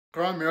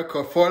Quran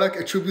miracle, Forelock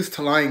attributes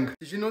to lying.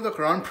 Did you know the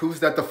Quran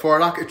proves that the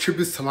Forelock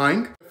attributes to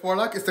lying? The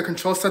Forelock is the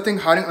control setting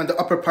hiding on the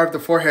upper part of the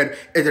forehead.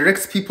 It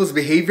directs people's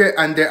behavior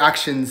and their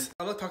actions.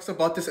 Allah talks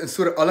about this in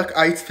Surah Alaq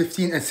ayats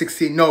 15 and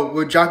 16. No,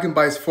 we're jogging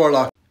by his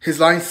Forelock. His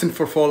lying sin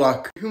for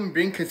Forelock. The human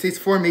brain contains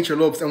 4 major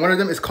lobes, and one of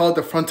them is called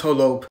the frontal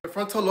lobe. The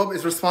frontal lobe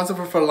is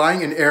responsible for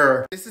lying and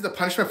error. This is the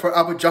punishment for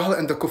Abu Jahl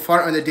and the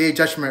Kuffar on the Day of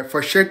Judgment,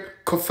 for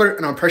shirk, kufr,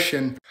 and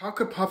oppression. How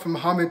could Prophet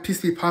Muhammad,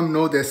 peace be upon him,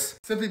 know this?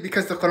 Simply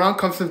because the Quran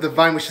comes from the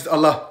divine, which is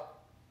Allah.